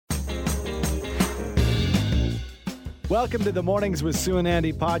Welcome to the Mornings with Sue and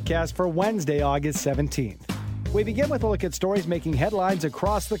Andy podcast for Wednesday, August 17th. We begin with a look at stories making headlines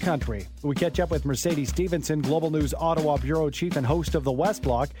across the country. We catch up with Mercedes Stephenson, Global News Ottawa Bureau Chief and host of the West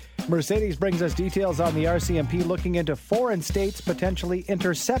Block. Mercedes brings us details on the RCMP looking into foreign states potentially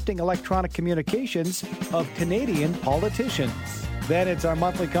intercepting electronic communications of Canadian politicians. Then it's our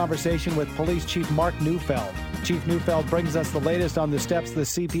monthly conversation with Police Chief Mark Neufeld. Chief Neufeld brings us the latest on the steps the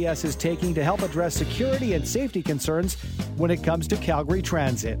CPS is taking to help address security and safety concerns when it comes to Calgary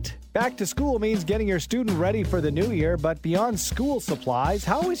Transit. Back to school means getting your student ready for the new year, but beyond school supplies,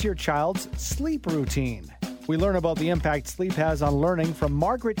 how is your child's sleep routine? We learn about the impact sleep has on learning from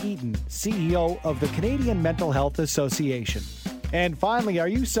Margaret Eaton, CEO of the Canadian Mental Health Association. And finally, are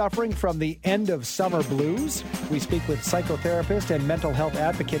you suffering from the end of summer blues? We speak with psychotherapist and mental health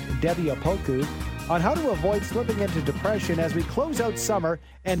advocate Debbie Opoku on how to avoid slipping into depression as we close out summer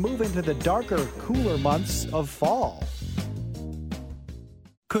and move into the darker, cooler months of fall.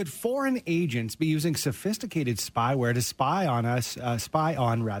 Could foreign agents be using sophisticated spyware to spy on,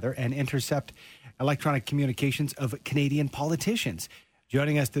 and intercept electronic communications of Canadian politicians?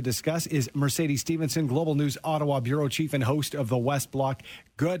 Joining us to discuss is Mercedes Stephenson, Global News Ottawa Bureau Chief and host of the West Block.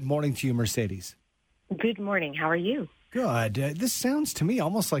 Good morning to you, Mercedes. Good morning. How are you? Good. This sounds to me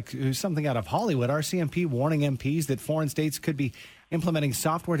almost like something out of Hollywood. RCMP warning MPs that foreign states could be implementing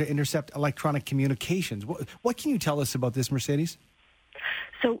software to intercept electronic communications. What can you tell us about this, Mercedes?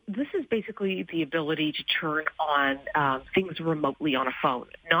 So this is basically the ability to turn on things remotely on a phone,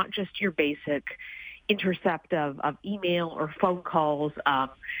 not just your basic intercept of email or phone calls,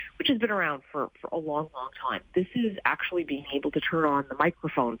 which has been around for a long, long time. This is actually being able to turn on the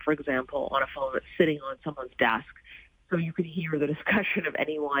microphone, for example, on a phone that's sitting on someone's desk, so you can hear the discussion of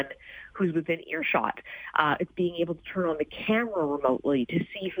anyone who's within earshot. It's being able to turn on the camera remotely to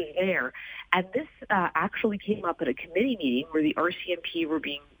see who's there. And this actually came up at a committee meeting where the RCMP were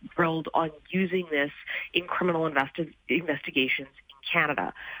being grilled on using this in criminal investigations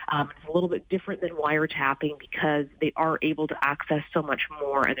Canada. It's a little bit different than wiretapping because they are able to access so much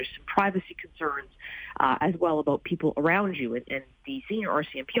more, and there's some privacy concerns as well about people around you. And the senior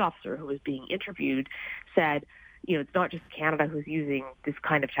RCMP officer who was being interviewed said, it's not just Canada who's using this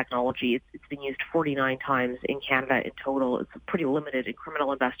kind of technology. It's been used 49 times in Canada in total. It's pretty limited in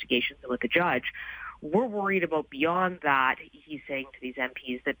criminal investigations and with the judge. We're worried about beyond that, he's saying to these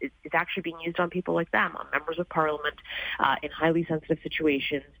MPs, that it's actually being used on people like them, on members of parliament, in highly sensitive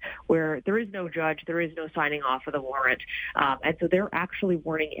situations where there is no judge, there is no signing off of the warrant. And so they're actually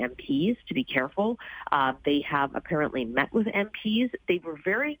warning MPs to be careful. They have apparently met with MPs. They were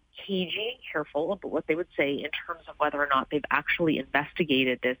very cagey, careful about what they would say in terms of whether or not they've actually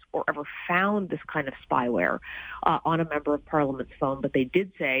investigated this or ever found this kind of spyware on a member of parliament's phone. But they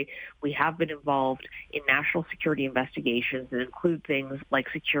did say, we have been involved in national security investigations that include things like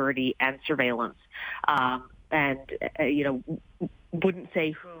security and surveillance. Wouldn't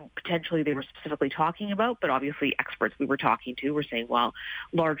say who potentially they were specifically talking about, but obviously experts we were talking to were saying, well,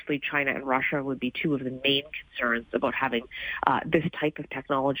 largely China and Russia would be two of the main concerns about having this type of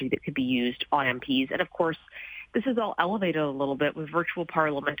technology that could be used on MPs. And of course, this is all elevated a little bit with virtual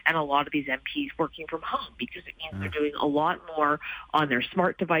parliament and a lot of these MPs working from home, because it means they're doing a lot more on their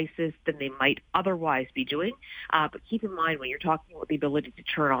smart devices than they might otherwise be doing. But keep in mind, when you're talking about the ability to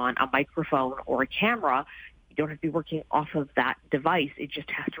turn on a microphone or a camera, you don't have to be working off of that device. It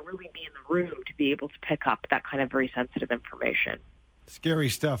just has to really be in the room to be able to pick up that kind of very sensitive information. Scary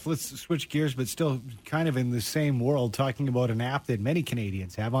stuff. Let's switch gears, but still kind of in the same world, talking about an app that many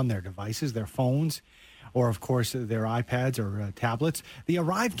Canadians have on their devices, their phones, or, of course, their iPads or tablets. The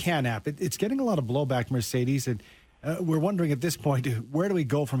ArriveCan app, it's getting a lot of blowback, Mercedes, and we're wondering at this point, where do we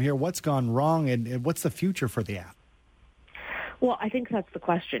go from here? What's gone wrong, and what's the future for the app? Well, I think that's the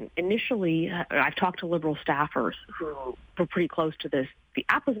question. Initially, I've talked to Liberal staffers who were pretty close to this. The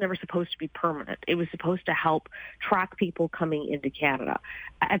app was never supposed to be permanent. It was supposed to help track people coming into Canada.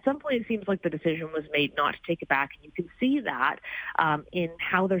 At some point, it seems like the decision was made not to take it back. And you can see that in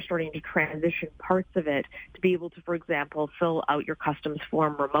how they're starting to transition parts of it to be able to, for example, fill out your customs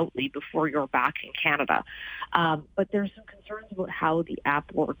form remotely before you're back in Canada. But there's some concerns about how the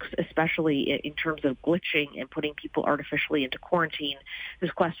app works, especially in terms of glitching and putting people artificially into quarantine.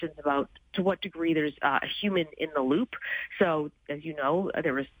 There's questions about to what degree there's a human in the loop. So, as you know,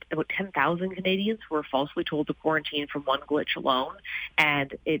 there was about 10,000 Canadians who were falsely told to quarantine from one glitch alone.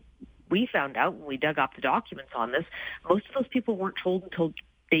 And we found out when we dug up the documents on this, most of those people weren't told until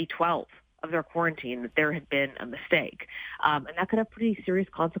day 12 of their quarantine that there had been a mistake. And that could have pretty serious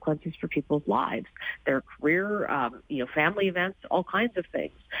consequences for people's lives, their career, family events, all kinds of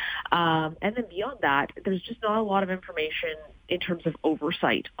things. And then beyond that, there's just not a lot of information in terms of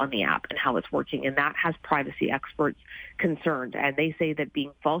oversight on the app and how it's working. And that has privacy experts concerned. And they say that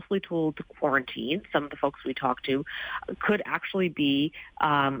being falsely told to quarantine, some of the folks we talked to, could actually be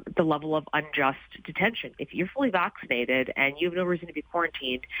the level of unjust detention. If you're fully vaccinated and you have no reason to be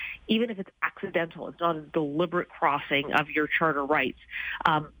quarantined, even if it's accidental, it's not a deliberate crossing of your charter rights,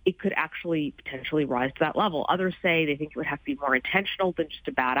 it could actually potentially rise to that level. Others say they think it would have to be more intentional than just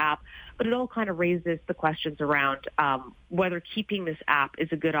a bad app, but it all kind of raises the questions around whether keeping this app is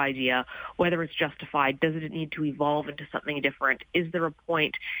a good idea, whether it's justified, does it need to evolve into something different? Is there a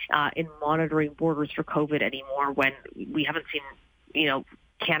point in monitoring borders for COVID anymore when we haven't seen,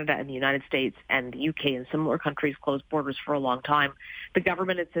 Canada and the United States and the UK and similar countries close borders for a long time? The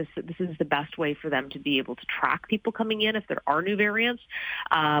government insists that this is the best way for them to be able to track people coming in if there are new variants.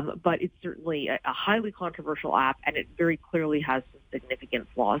 But it's certainly a highly controversial app, and it very clearly has some significant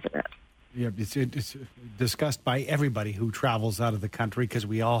flaws in it. Yeah, it's discussed by everybody who travels out of the country because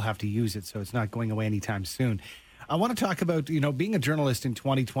we all have to use it, so it's not going away anytime soon. I want to talk about, being a journalist in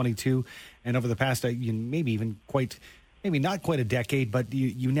 2022 and over the past, maybe not quite a decade, but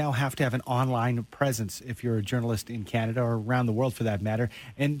you now have to have an online presence if you're a journalist in Canada or around the world for that matter.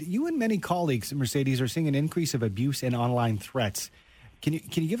 And you and many colleagues, Mercedes, are seeing an increase of abuse and online threats. Can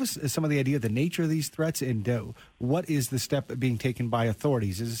you give us some of the idea of the nature of these threats and what is the step being taken by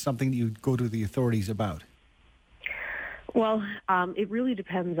authorities? Is this something that you go to the authorities about? Well, it really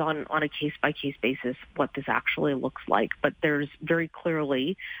depends on a case-by-case basis what this actually looks like. But there's very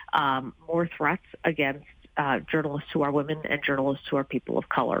clearly more threats against journalists who are women and journalists who are people of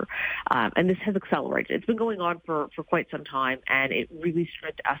color. And this has accelerated. It's been going on for quite some time, and it really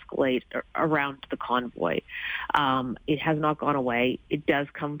started to escalate around the convoy. It has not gone away. It does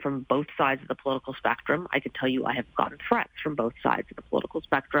come from both sides of the political spectrum. I can tell you I have gotten threats from both sides of the political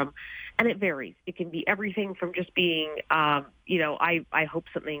spectrum, and it varies. It can be everything from just being, I hope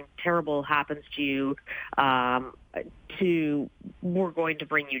something terrible happens to you, to we're going to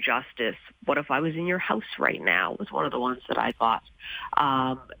bring you justice. What if I was in your house right now was one of the ones that I got.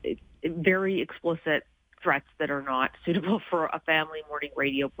 Very explicit threats that are not suitable for a family morning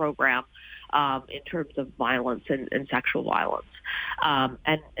radio program in terms of violence and sexual violence.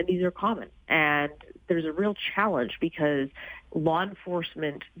 And these are common. And there's a real challenge because law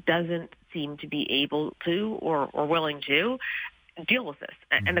enforcement doesn't seem to be able to or willing to deal with this.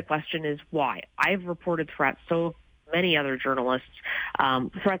 And the question is why? I've reported threats, so many other journalists,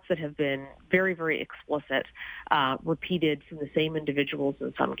 threats that have been very, very explicit, repeated from the same individuals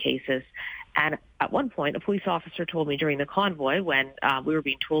in some cases. And at one point, a police officer told me during the convoy when we were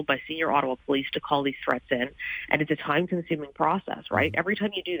being told by senior Ottawa police to call these threats in, and it's a time-consuming process, right? Every time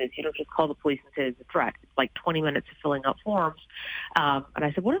you do this, you don't just call the police and say it's a threat. It's like 20 minutes of filling out forms. And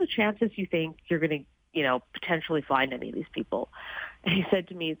I said, what are the chances you think you're going to potentially find any of these people? And he said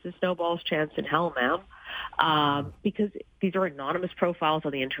to me, it's a snowball's chance in hell, ma'am, because these are anonymous profiles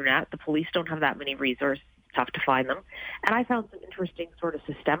on the internet. The police don't have that many resources. It's tough to find them. And I found some interesting sort of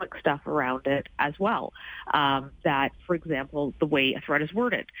systemic stuff around it as well, that, for example, the way a threat is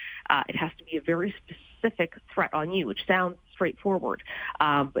worded, it has to be a very specific threat on you, which sounds straightforward.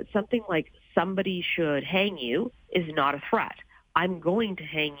 But something like somebody should hang you is not a threat. I'm going to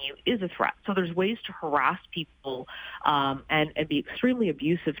hang you is a threat. So there's ways to harass people and be extremely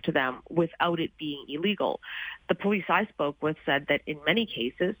abusive to them without it being illegal. The police I spoke with said that in many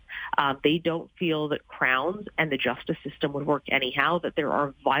cases, they don't feel that crowns and the justice system would work anyhow, that there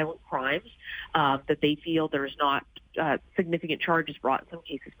are violent crimes, that they feel there's not significant charges brought in some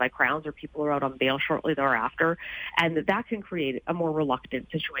cases by crowns or people are out on bail shortly thereafter, and that can create a more reluctant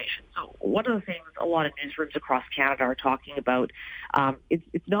situation. So one of the things a lot of newsrooms across Canada are talking about,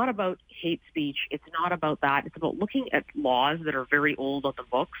 it's not about hate speech. It's not about that. It's about looking at laws that are very old on the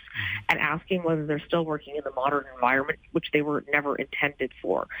books and asking whether they're still working in the modern environment, which they were never intended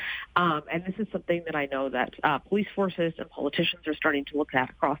for. And this is something that I know that police forces and politicians are starting to look at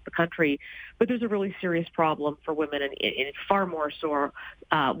across the country, but there's a really serious problem for women and far more so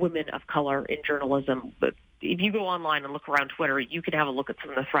women of color in journalism. But if you go online and look around Twitter, you can have a look at some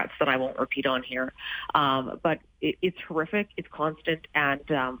of the threats that I won't repeat on here. But it's horrific. It's constant. And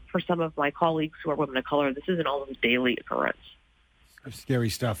for some of my colleagues who are women of color, this is an almost daily occurrence. Scary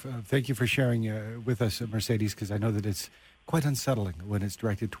stuff. Thank you for sharing with us, Mercedes, because I know that it's quite unsettling when it's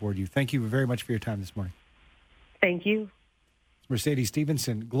directed toward you. Thank you very much for your time this morning. Thank you. Mercedes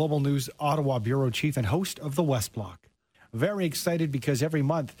Stephenson, Global News Ottawa Bureau Chief and host of The West Block. very excited because every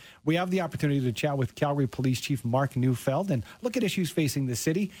month we have the opportunity to chat with Calgary Police Chief Mark Neufeld and look at issues facing the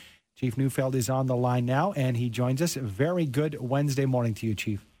city. Chief Neufeld is on the line now, and he joins us. Very good Wednesday morning to you,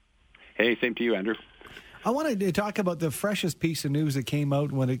 Chief. Hey, same to you, Andrew. I wanted to talk about the freshest piece of news that came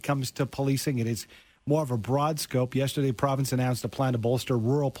out when it comes to policing. It is more of a broad scope. Yesterday, province announced a plan to bolster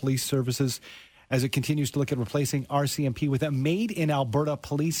rural police services as it continues to look at replacing RCMP with a made-in-Alberta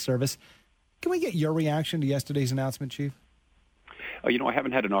police service. Can we get your reaction to yesterday's announcement, Chief? I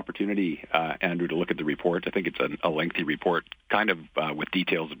haven't had an opportunity, Andrew, to look at the report. I think it's a lengthy report, kind of with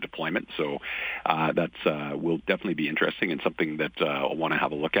details of deployment. So that's will definitely be interesting and something that I'll want to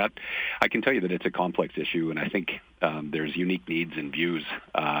have a look at. I can tell you that it's a complex issue, and I think there's unique needs and views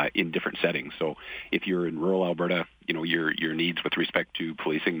in different settings. So if you're in rural Alberta, your needs with respect to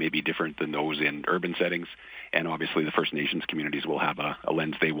policing may be different than those in urban settings. And obviously the First Nations communities will have a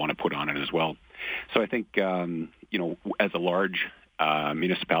lens they want to put on it as well. So I think, as a large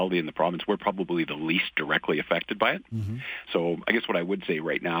municipality in the province, we're probably the least directly affected by it. Mm-hmm. So I guess what I would say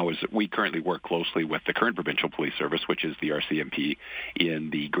right now is that we currently work closely with the current provincial police service, which is the RCMP in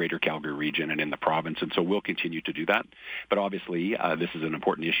the Greater Calgary region and in the province. And so we'll continue to do that. But obviously, this is an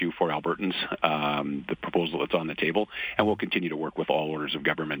important issue for Albertans, the proposal that's on the table. And we'll continue to work with all orders of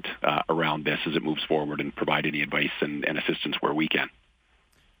government around this as it moves forward and provide any advice and assistance where we can.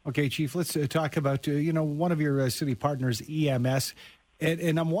 Okay, Chief, let's talk about, one of your city partners, EMS.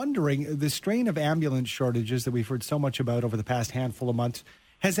 And I'm wondering, the strain of ambulance shortages that we've heard so much about over the past handful of months,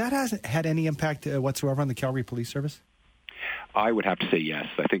 has that had any impact whatsoever on the Calgary Police Service? I would have to say yes.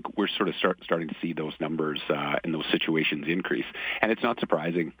 I think we're sort of starting to see those numbers and those situations increase. And it's not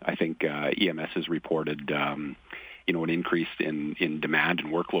surprising. I think EMS has reported an increase in demand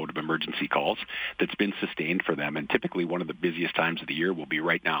and workload of emergency calls that's been sustained for them. And typically one of the busiest times of the year will be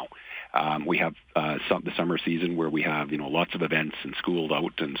right now. We have the summer season where we have, lots of events and schools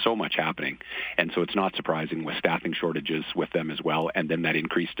out and so much happening. And so it's not surprising with staffing shortages with them as well, and then that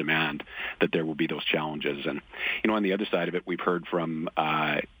increased demand that there will be those challenges. And, on the other side of it, we've heard from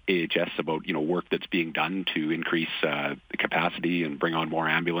AHS about, work that's being done to increase the capacity and bring on more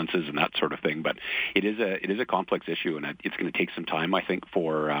ambulances and that sort of thing. But it is a complex issue, and it's going to take some time, I think,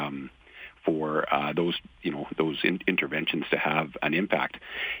 for those interventions to have an impact.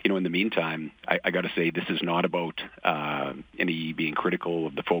 In the meantime, I got to say this is not about any being critical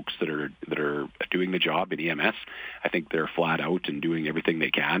of the folks that are doing the job in EMS. I think they're flat out and doing everything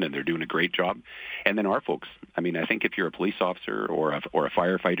they can, and they're doing a great job. And then our folks. I think if you're a police officer or a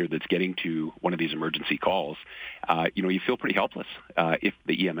firefighter that's getting to one of these emergency calls, you feel pretty helpless if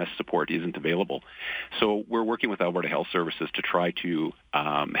the EMS support isn't available. So we're working with Alberta Health Services to try to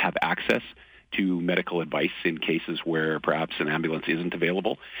have access to medical advice in cases where perhaps an ambulance isn't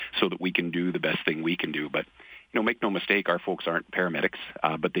available, so that we can do the best thing we can do. But, make no mistake, our folks aren't paramedics,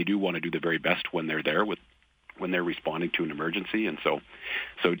 but they do want to do the very best when they're there when they're responding to an emergency. And so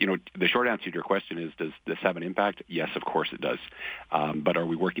the short answer to your question is, does this have an impact? Yes, of course it does. But are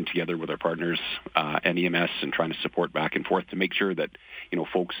we working together with our partners and EMS and trying to support back and forth to make sure that,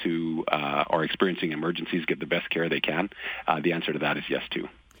 folks who are experiencing emergencies get the best care they can? The answer to that is yes, too.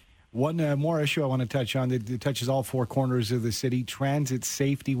 One more issue I want to touch on that touches all four corners of the city, transit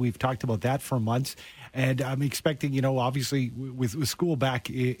safety. We've talked about that for months, and I'm expecting, obviously with school back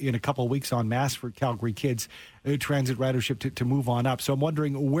in a couple of weeks en masse for Calgary kids, transit ridership to move on up. So I'm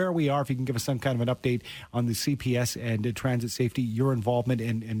wondering where we are, if you can give us some kind of an update on the CPS and transit safety, your involvement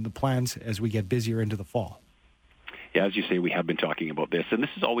and the plans as we get busier into the fall. Yeah, as you say, we have been talking about this, and this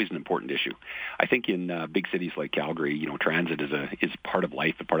is always an important issue. I think in big cities like Calgary, transit is part of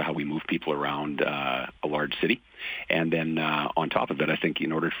life, a part of how we move people around a large city. And then on top of it, I think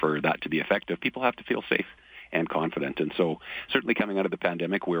in order for that to be effective, people have to feel safe and confident. And so certainly coming out of the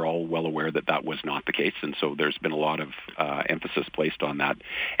pandemic, we're all well aware that was not the case. And so there's been a lot of emphasis placed on that.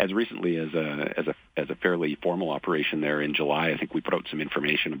 As recently as a fairly formal operation there in July, I think we put out some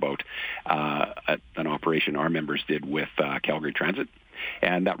information about an operation our members did with Calgary Transit.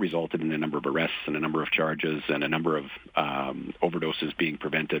 And that resulted in a number of arrests and a number of charges and a number of overdoses being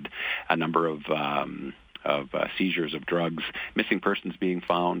prevented, a number of seizures of drugs, missing persons being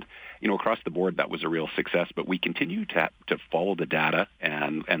found. Across the board, that was a real success. But we continue to follow the data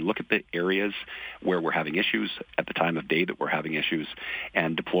and look at the areas where we're having issues at the time of day that we're having issues,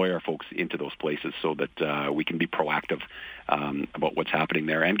 and deploy our folks into those places so that we can be proactive about what's happening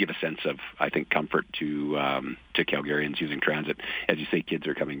there and give a sense of, I think, comfort to Calgarians using transit. As you say, kids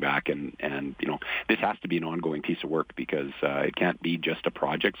are coming back, and this has to be an ongoing piece of work, because it can't be just a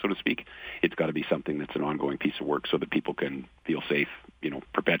project, so to speak. It's got to be something that's an ongoing piece of work so that people can feel safe,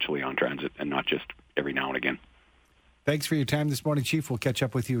 perpetually on transit and not just every now and again. Thanks for your time this morning, Chief. We'll catch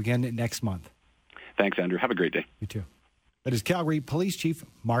up with you again next month. Thanks, Andrew. Have a great day. You too. That is Calgary Police Chief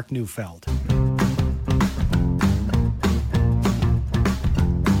Mark Neufeld.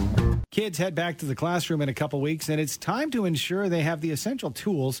 Kids head back to the classroom in a couple weeks, and it's time to ensure they have the essential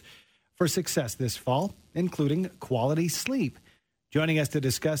tools for success this fall, including quality sleep. Joining us to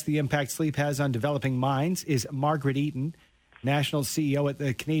discuss the impact sleep has on developing minds is Margaret Eaton, National CEO at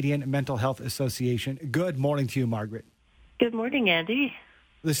the Canadian Mental Health Association. Good morning to you, Margaret. Good morning, Andy.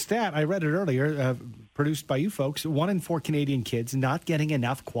 The stat, I read it earlier, produced by you folks, 1 in 4 Canadian kids not getting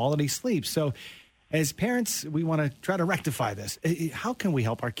enough quality sleep. So as parents, we want to try to rectify this. How can we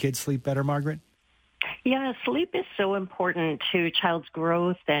help our kids sleep better, Margaret? Yeah, sleep is so important to a child's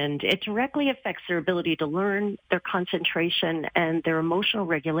growth, and it directly affects their ability to learn, their concentration, and their emotional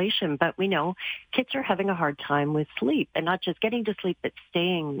regulation. But we know kids are having a hard time with sleep, and not just getting to sleep, but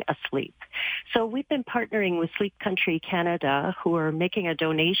staying asleep. So we've been partnering with Sleep Country Canada, who are making a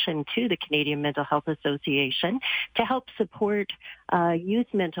donation to the Canadian Mental Health Association to help support youth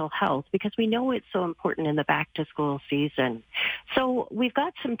mental health, because we know it's so important in the back-to-school season. So we've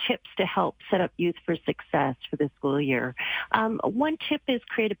got some tips to help set up youth for success for the school year. One tip is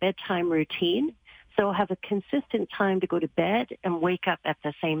create a bedtime routine. So have a consistent time to go to bed and wake up at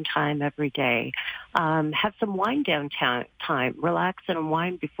the same time every day. Have some wind down time. Relax and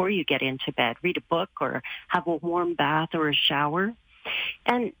unwind before you get into bed. Read a book or have a warm bath or a shower.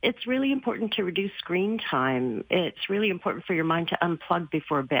 And it's really important to reduce screen time. It's really important for your mind to unplug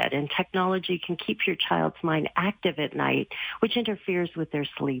before bed. And technology can keep your child's mind active at night, which interferes with their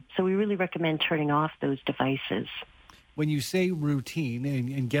sleep. So we really recommend turning off those devices. When you say routine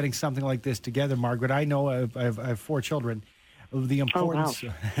and getting something like this together, Margaret, I know I have 4 children. The importance,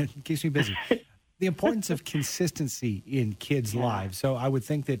 it keeps me busy. The importance of consistency in kids' lives. So I would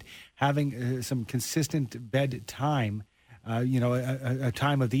think that having some consistent bedtime, a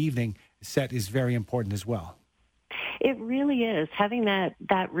time of the evening set is very important as well. It really is. Having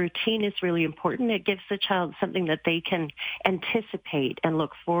that routine is really important. It gives the child something that they can anticipate and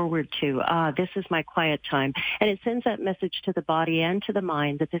look forward to. This is my quiet time. And it sends that message to the body and to the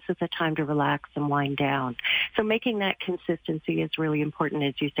mind that this is a time to relax and wind down. So making that consistency is really important,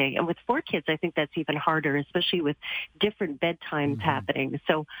 as you say. And with 4 kids, I think that's even harder, especially with different bedtimes happening.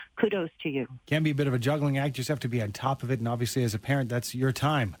 So kudos to you. Can be a bit of a juggling act. You just have to be on top of it. And obviously, as a parent, that's your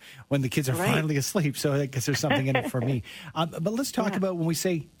time when the kids are finally asleep. So I guess there's something in it for me. But let's talk about when we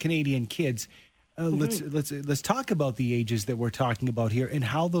say Canadian kids. Let's talk about the ages that we're talking about here and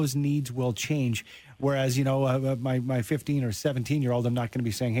how those needs will change. Whereas my 15 or 17-year-old, I'm not going to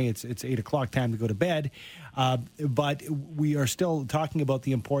be saying, hey, it's 8 o'clock, time to go to bed. But we are still talking about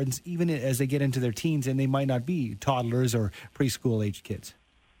the importance, even as they get into their teens, and they might not be toddlers or preschool age kids.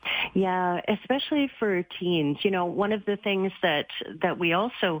 Yeah, especially for teens. One of the things that we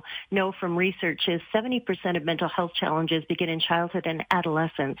also know from research is 70% of mental health challenges begin in childhood and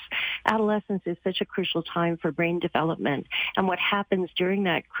adolescence. Adolescence is such a crucial time for brain development, and what happens during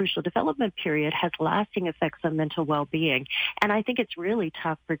that crucial development period has lasting effects on mental well-being. And I think it's really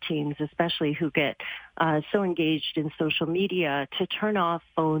tough for teens, especially who get so engaged in social media, to turn off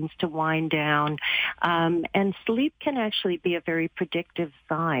phones, to wind down. And sleep can actually be a very predictive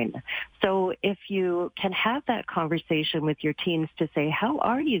sign. So if you can have that conversation with your teens to say, how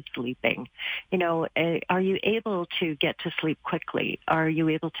are you sleeping? Are you able to get to sleep quickly? Are you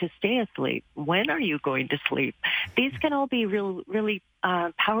able to stay asleep? When are you going to sleep? These can all be really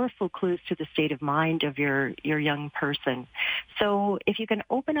powerful clues to the state of mind of your young person. So if you can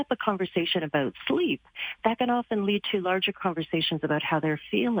open up a conversation about sleep, that can often lead to larger conversations about how they're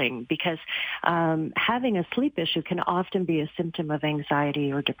feeling, because having a sleep issue can often be a symptom of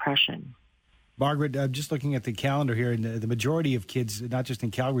anxiety or depression. Margaret, just looking at the calendar here, and the majority of kids, not just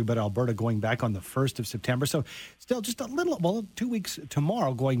in Calgary, but Alberta, going back on the 1st of September. So still just 2 weeks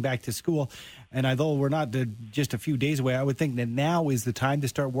tomorrow going back to school. And although we're not just a few days away, I would think that now is the time to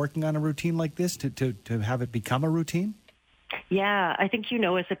start working on a routine like this, to have it become a routine? Yeah, I think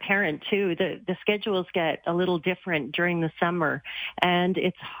as a parent too, the schedules get a little different during the summer, and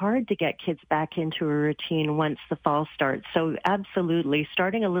it's hard to get kids back into a routine once the fall starts. So absolutely,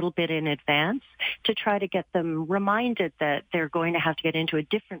 starting a little bit in advance to try to get them reminded that they're going to have to get into a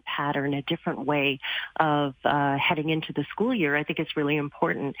different pattern, a different way of heading into the school year, I think is really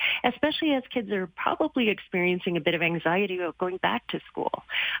important, especially as kids are probably experiencing a bit of anxiety about going back to school.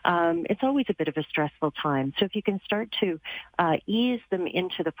 It's always a bit of a stressful time. So if you can start to ease them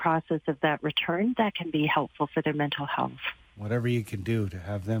into the process of that return, that can be helpful for their mental health. whatever you can do to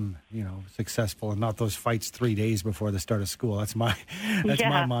have them, successful and not those fights 3 days before the start of school. That's my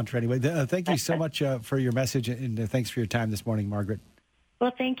mantra anyway. Thank you so much for your message, and thanks for your time this morning, Margaret.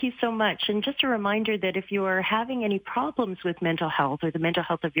 Well, thank you so much. And just a reminder that if you are having any problems with mental health or the mental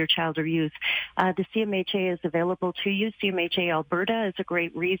health of your child or youth, the CMHA is available to you. CMHA Alberta is a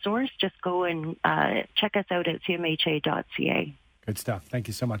great resource. Just go and check us out at cmha.ca. Good stuff. Thank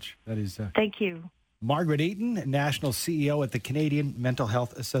you so much. That is. Thank you. Margaret Eaton, National CEO at the Canadian Mental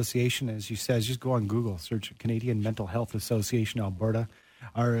Health Association. As you said, just go on Google, search Canadian Mental Health Association Alberta,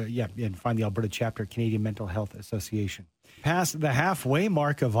 and find the Alberta chapter, Canadian Mental Health Association. Past the halfway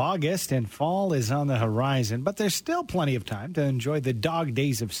mark of August and fall is on the horizon, but there's still plenty of time to enjoy the dog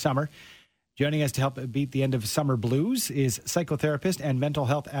days of summer. Joining us to help beat the end of summer blues is psychotherapist and mental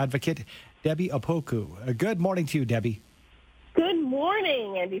health advocate Debbie Opoku. Good morning to you, Debbie. Good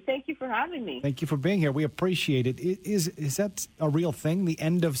morning, Andy. Thank you for having me. Thank you for being here. We appreciate it. Is that a real thing, the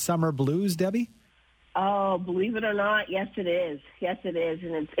end of summer blues, Debbie? Oh, believe it or not, yes, it is. Yes, it is.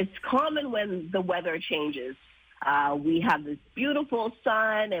 And it's common when the weather changes. We have this beautiful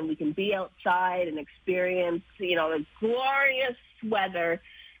sun, and we can be outside and experience, the glorious weather.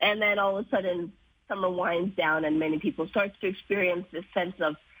 And then all of a sudden, summer winds down, and many people start to experience this sense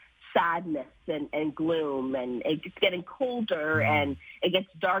of sadness and gloom, and it's getting colder and it gets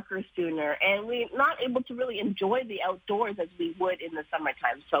darker sooner, and we're not able to really enjoy the outdoors as we would in the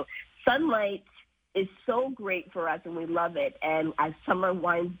summertime. So sunlight is so great for us, and we love it. And as summer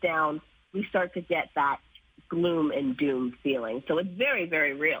winds down, we start to get that gloom and doom feeling. So it's very,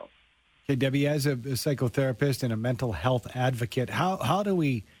 very real. Okay, Debbie, as a psychotherapist and a mental health advocate, how do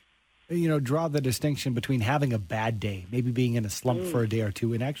we draw the distinction between having a bad day, maybe being in a slump for a day or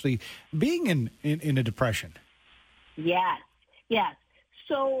two, and actually being in a depression? Yes.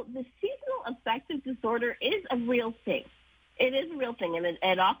 So the seasonal affective disorder is a real thing. It is a real thing, and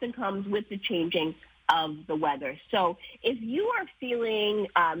it often comes with the changing of the weather. So if you are feeling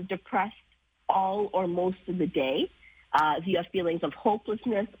depressed all or most of the day, if you have feelings of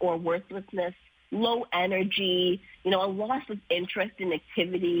hopelessness or worthlessness, low energy, a loss of interest in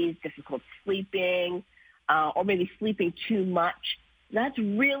activities, difficult sleeping, or maybe sleeping too much, that's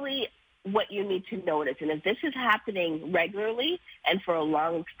really what you need to notice. And if this is happening regularly and for a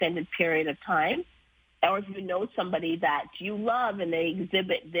long extended period of time, or if you know somebody that you love and they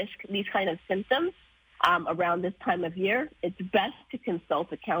exhibit these kind of symptoms around this time of year, it's best to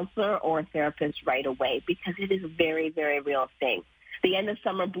consult a counselor or a therapist right away, because it is a very, very real thing. The end of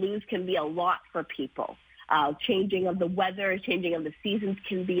summer blues can be a lot for people. Changing of the weather, changing of the seasons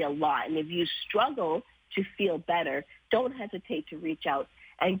can be a lot. And if you struggle to feel better, don't hesitate to reach out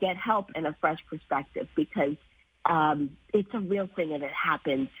and get help and a fresh perspective, because it's a real thing and it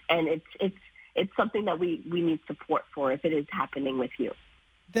happens. And it's something that we need support for if it is happening with you.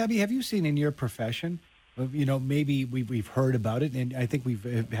 Debbie, have you seen in your profession, maybe we've heard about it, and I think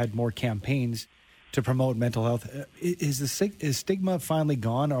we've had more campaigns to promote mental health. Is stigma finally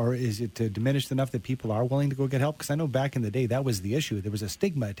gone, or is it diminished enough that people are willing to go get help? Because I know back in the day, that was the issue. There was a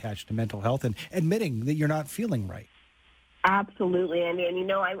stigma attached to mental health and admitting that you're not feeling right. Absolutely. And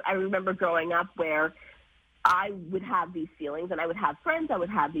I remember growing up where I would have these feelings, and I would have friends that would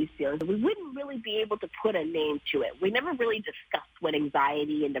have these feelings, and we wouldn't really be able to put a name to it. We never really discussed what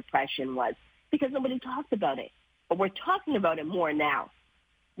anxiety and depression was, because nobody talked about it. But we're talking about it more now.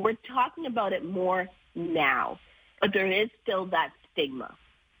 We're talking about it more now, but there is still that stigma.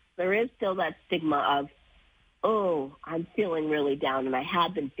 There is still that stigma of, oh, I'm feeling really down, and I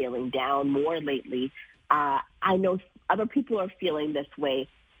have been feeling down more lately. I know other people are feeling this way,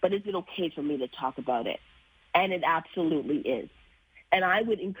 but is it okay for me to talk about it? And it absolutely is. And I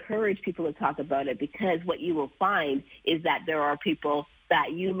would encourage people to talk about it, because what you will find is that there are people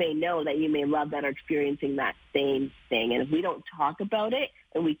that you may know, that you may love, that are experiencing that same thing. And if we don't talk about it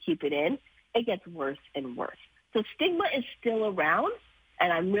and we keep it in, it gets worse and worse. So stigma is still around,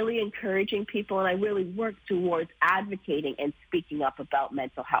 and I'm really encouraging people, and I really work towards advocating and speaking up about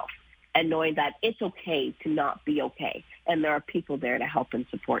mental health and knowing that it's okay to not be okay. And there are people there to help and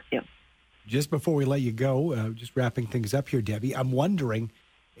support you. Just before we let you go, just wrapping things up here, Debbie, I'm wondering,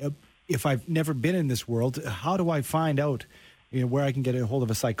 if I've never been in this world, how do I find out where I can get a hold of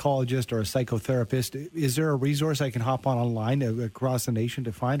a psychologist or a psychotherapist? Is there a resource I can hop on online across the nation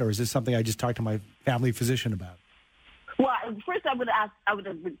to find, or is this something I just talk to my family physician about? Well, first I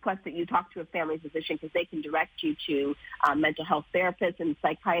would request that you talk to a family physician, because they can direct you to mental health therapists and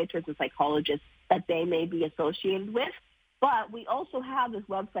psychiatrists and psychologists that they may be associated with. But we also have this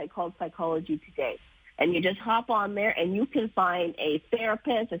website called Psychology Today. And you just hop on there and you can find a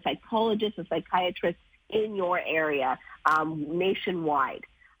therapist, a psychologist, a psychiatrist in your area, nationwide,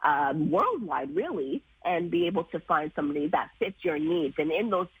 worldwide, really, and be able to find somebody that fits your needs. And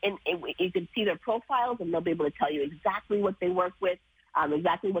you can see their profiles, and they'll be able to tell you exactly what they work with,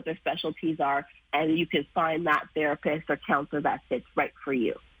 exactly what their specialties are, and you can find that therapist or counselor that fits right for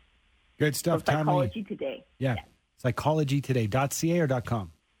you. Good stuff, so Psychology Today. Yeah. Psychologytoday.ca or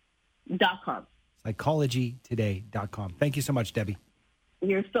 .com? .com. Psychologytoday.com. Thank you so much, Debbie.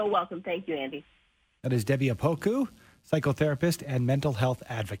 You're so welcome. Thank you, Andy. That is Debbie Opoku, psychotherapist and mental health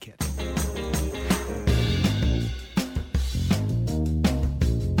advocate.